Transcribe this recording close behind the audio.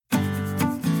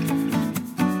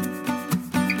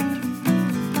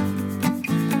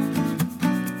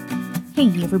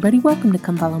Hey everybody, welcome to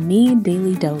Come Follow Me,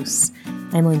 Daily Dose.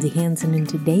 I'm Lindsay Hanson and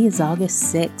today is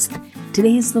August 6th.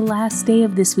 Today is the last day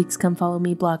of this week's Come Follow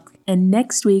Me block, and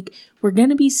next week we're going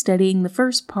to be studying the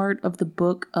first part of the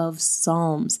book of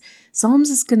Psalms. Psalms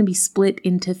is going to be split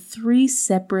into 3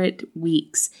 separate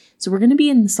weeks, so we're going to be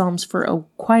in the Psalms for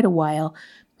quite a while,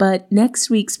 but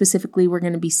next week specifically we're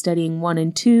going to be studying 1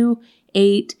 and 2,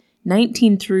 8,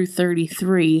 19 through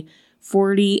 33,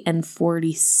 40, and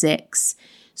 46.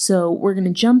 So we're going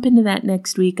to jump into that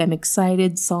next week. I'm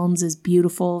excited. Psalms is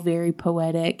beautiful, very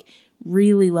poetic.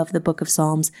 Really love the book of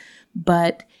Psalms.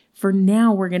 But for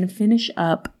now, we're going to finish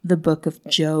up the book of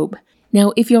Job.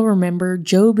 Now, if you'll remember,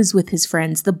 Job is with his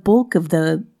friends. The bulk of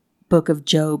the book of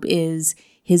Job is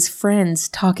his friends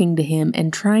talking to him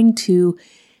and trying to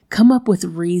come up with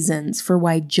reasons for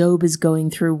why Job is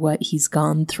going through what he's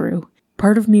gone through.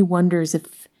 Part of me wonders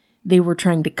if they were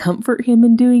trying to comfort him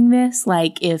in doing this,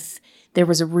 like if there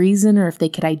was a reason or if they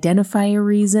could identify a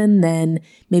reason, then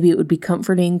maybe it would be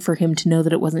comforting for him to know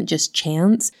that it wasn't just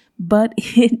chance, but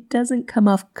it doesn't come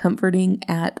off comforting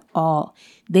at all.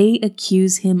 They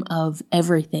accuse him of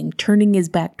everything, turning his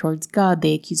back towards God.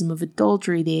 They accuse him of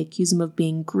adultery. They accuse him of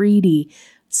being greedy,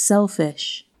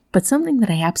 selfish. But something that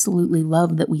I absolutely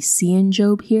love that we see in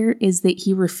Job here is that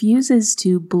he refuses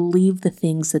to believe the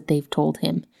things that they've told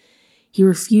him. He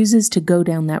refuses to go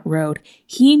down that road.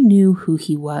 He knew who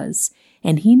he was,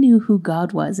 and he knew who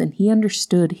God was, and he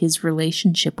understood his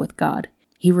relationship with God.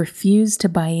 He refused to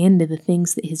buy into the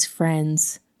things that his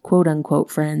friends, quote-unquote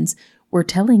friends, were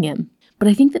telling him. But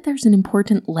I think that there's an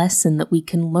important lesson that we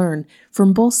can learn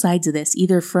from both sides of this,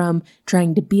 either from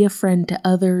trying to be a friend to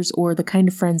others or the kind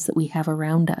of friends that we have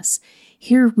around us.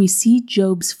 Here we see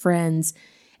Job's friends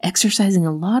exercising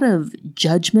a lot of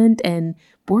judgment and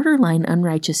borderline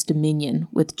unrighteous dominion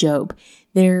with Job.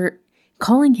 They're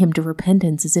calling him to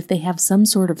repentance as if they have some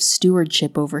sort of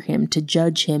stewardship over him to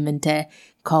judge him and to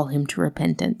call him to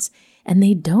repentance. And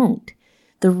they don't.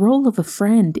 The role of a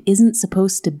friend isn't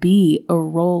supposed to be a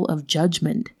role of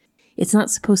judgment. It's not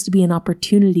supposed to be an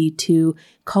opportunity to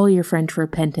call your friend to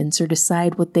repentance or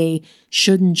decide what they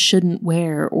should and shouldn't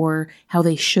wear or how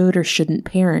they should or shouldn't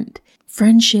parent.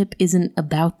 Friendship isn't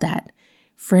about that.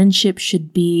 Friendship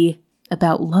should be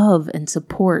about love and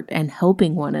support and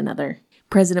helping one another.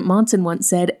 President Monson once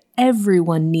said,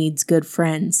 "Everyone needs good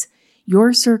friends.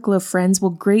 Your circle of friends will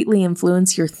greatly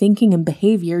influence your thinking and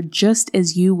behavior just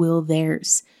as you will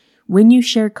theirs. When you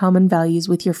share common values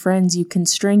with your friends, you can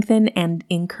strengthen and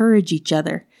encourage each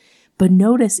other." But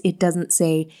notice it doesn't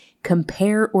say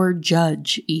compare or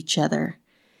judge each other.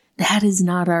 That is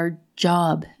not our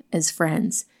job as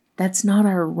friends. That's not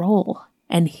our role.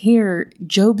 And here,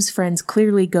 Job's friends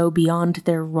clearly go beyond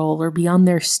their role or beyond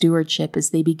their stewardship as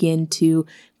they begin to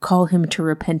call him to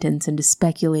repentance and to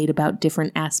speculate about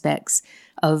different aspects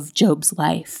of Job's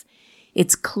life.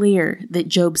 It's clear that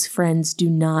Job's friends do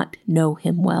not know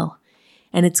him well.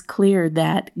 And it's clear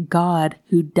that God,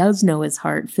 who does know his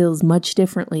heart, feels much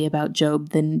differently about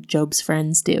Job than Job's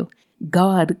friends do.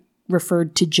 God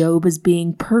referred to Job as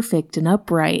being perfect and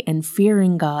upright and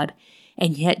fearing God.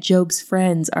 And yet Job's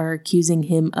friends are accusing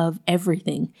him of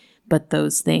everything but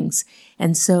those things.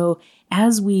 And so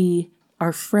as we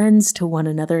are friends to one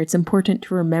another, it's important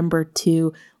to remember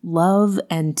to love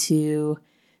and to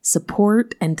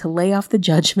support and to lay off the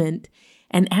judgment.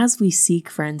 And as we seek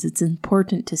friends, it's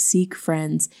important to seek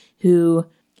friends who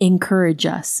encourage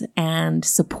us and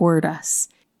support us.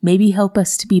 Maybe help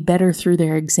us to be better through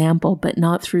their example, but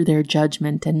not through their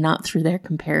judgment and not through their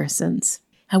comparisons.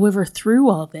 However, through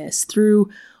all this, through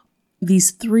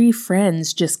these 3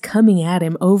 friends just coming at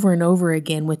him over and over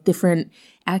again with different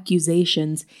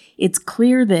accusations, it's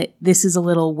clear that this is a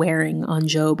little wearing on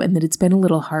Job and that it's been a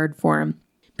little hard for him.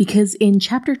 Because in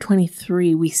chapter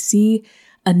 23, we see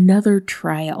another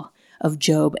trial of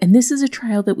Job. And this is a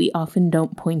trial that we often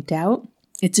don't point out.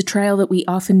 It's a trial that we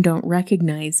often don't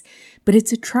recognize, but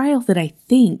it's a trial that I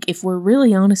think, if we're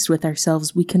really honest with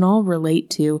ourselves, we can all relate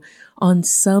to on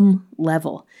some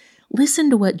level.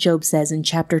 Listen to what Job says in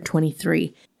chapter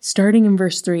 23. Starting in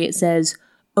verse 3, it says,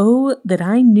 "Oh, that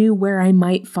I knew where I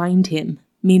might find him,"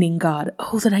 meaning God.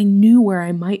 "Oh, that I knew where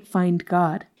I might find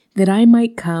God, that I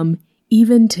might come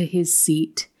even to his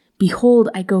seat. Behold,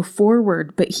 I go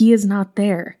forward, but he is not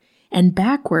there, and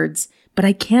backwards, but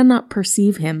I cannot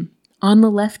perceive him. On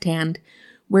the left hand,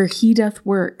 where he doth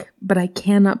work, but I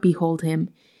cannot behold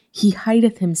him. He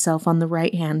hideth himself on the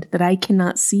right hand, that I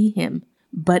cannot see him.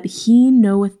 But he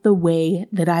knoweth the way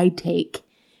that I take.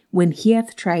 When he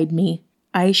hath tried me,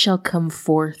 I shall come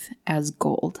forth as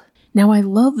gold." Now, I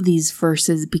love these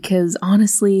verses because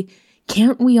honestly,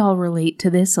 can't we all relate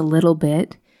to this a little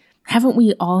bit? Haven't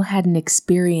we all had an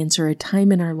experience or a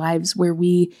time in our lives where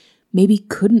we maybe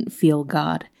couldn't feel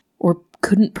God or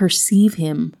couldn't perceive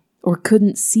Him or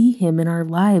couldn't see Him in our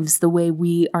lives the way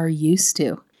we are used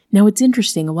to? Now, it's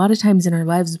interesting. A lot of times in our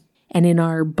lives and in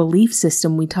our belief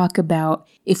system, we talk about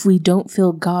if we don't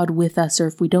feel God with us or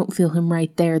if we don't feel Him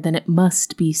right there, then it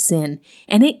must be sin.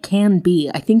 And it can be.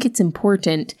 I think it's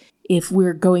important if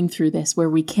we're going through this where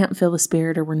we can't feel the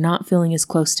Spirit or we're not feeling as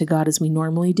close to God as we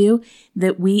normally do,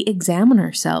 that we examine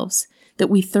ourselves, that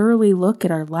we thoroughly look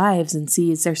at our lives and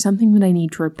see, is there something that I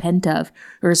need to repent of?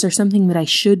 Or is there something that I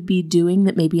should be doing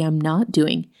that maybe I'm not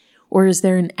doing? Or is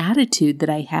there an attitude that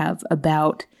I have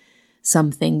about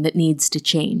something that needs to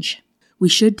change? We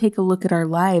should take a look at our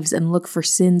lives and look for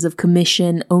sins of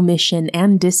commission, omission,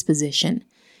 and disposition.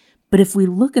 But if we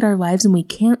look at our lives and we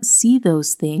can't see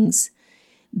those things,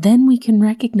 then we can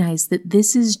recognize that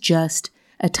this is just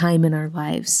a time in our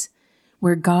lives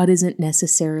where God isn't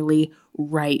necessarily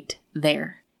right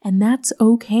there. And that's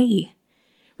okay.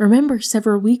 Remember,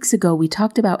 several weeks ago, we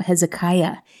talked about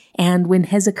Hezekiah, and when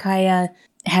Hezekiah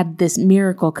had this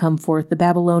miracle come forth, the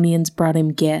Babylonians brought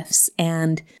him gifts,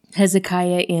 and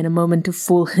Hezekiah, in a moment of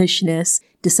foolishness,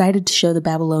 decided to show the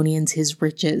Babylonians his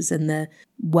riches and the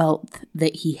wealth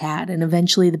that he had. And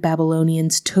eventually the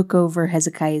Babylonians took over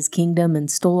Hezekiah's kingdom and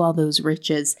stole all those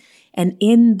riches. And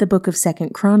in the book of 2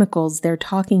 Chronicles, they're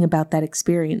talking about that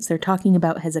experience. They're talking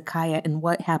about Hezekiah and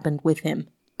what happened with him.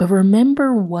 But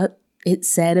remember what it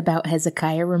said about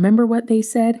Hezekiah? Remember what they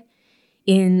said?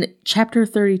 In chapter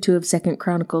 32 of 2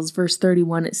 Chronicles, verse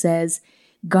 31, it says,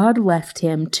 God left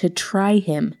him to try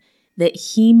him, that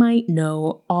he might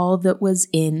know all that was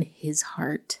in his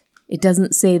heart. It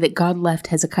doesn't say that God left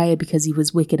Hezekiah because he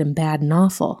was wicked and bad and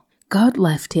awful. God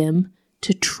left him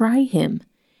to try him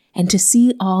and to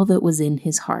see all that was in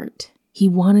his heart. He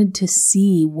wanted to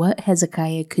see what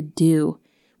Hezekiah could do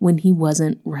when he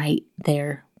wasn't right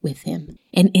there with him.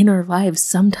 And in our lives,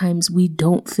 sometimes we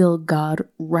don't feel God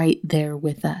right there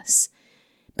with us.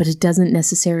 But it doesn't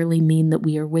necessarily mean that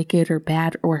we are wicked or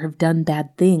bad or have done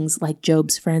bad things like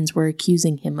Job's friends were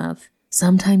accusing him of.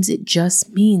 Sometimes it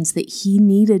just means that he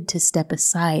needed to step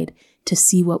aside to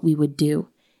see what we would do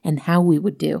and how we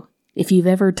would do. If you've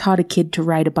ever taught a kid to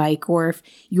ride a bike, or if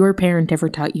your parent ever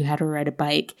taught you how to ride a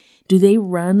bike, do they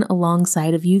run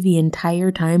alongside of you the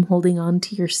entire time holding on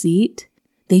to your seat?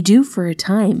 They do for a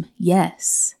time,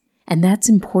 yes. And that's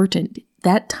important.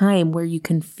 That time where you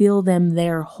can feel them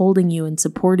there holding you and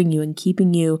supporting you and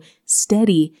keeping you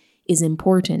steady is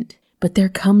important. But there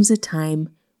comes a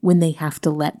time when they have to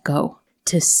let go,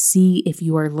 to see if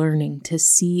you are learning, to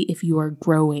see if you are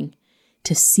growing,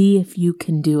 to see if you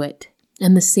can do it.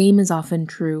 And the same is often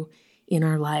true in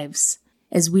our lives.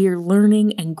 As we are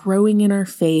learning and growing in our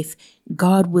faith,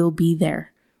 God will be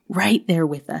there, right there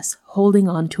with us, holding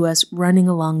on to us, running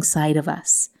alongside of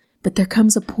us. But there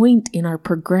comes a point in our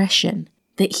progression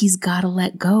that He's got to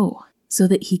let go so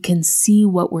that He can see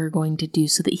what we're going to do,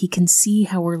 so that He can see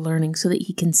how we're learning, so that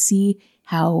He can see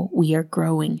how we are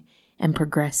growing and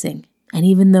progressing. And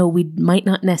even though we might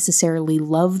not necessarily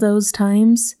love those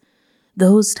times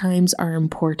are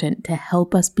important to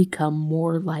help us become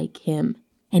more like Him.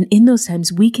 And in those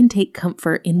times, we can take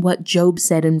comfort in what Job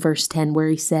said in verse 10, where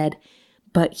he said,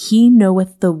 "But He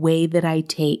knoweth the way that I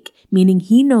take," meaning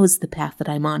He knows the path that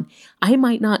I'm on. I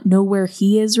might not know where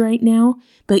He is right now,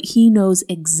 but He knows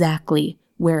exactly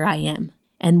where I am.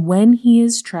 And when He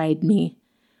has tried me,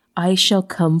 I shall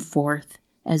come forth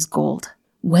as gold.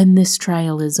 When this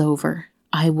trial is over,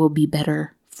 I will be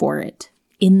better for it.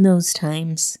 In those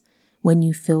times when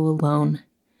you feel alone,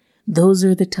 those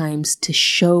are the times to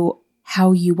show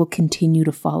how you will continue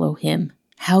to follow Him,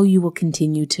 how you will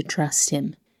continue to trust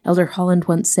Him. Elder Holland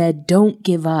once said, "Don't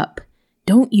give up.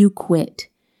 Don't you quit.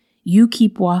 You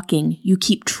keep walking. You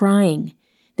keep trying.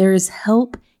 There is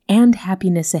help and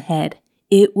happiness ahead.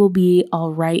 It will be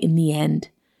all right in the end.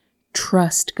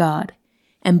 Trust God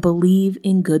and believe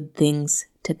in good things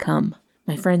to come."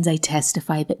 My friends, I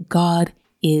testify that God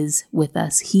is with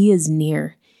us. He is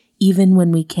near. Even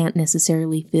when we can't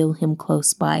necessarily feel Him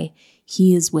close by,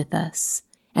 He is with us.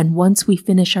 And once we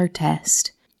finish our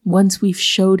test, once we've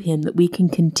showed Him that we can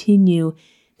continue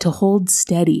to hold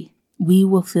steady, we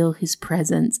will feel His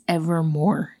presence ever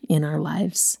more in our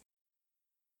lives.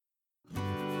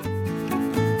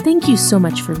 Thank you so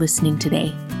much for listening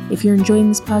today. If you're enjoying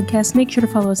this podcast, make sure to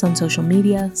follow us on social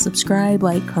media, subscribe,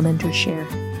 like, comment, or share.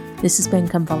 This has been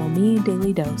Come Follow Me,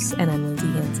 Daily Dose, and I'm Lindsay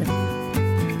Hansen.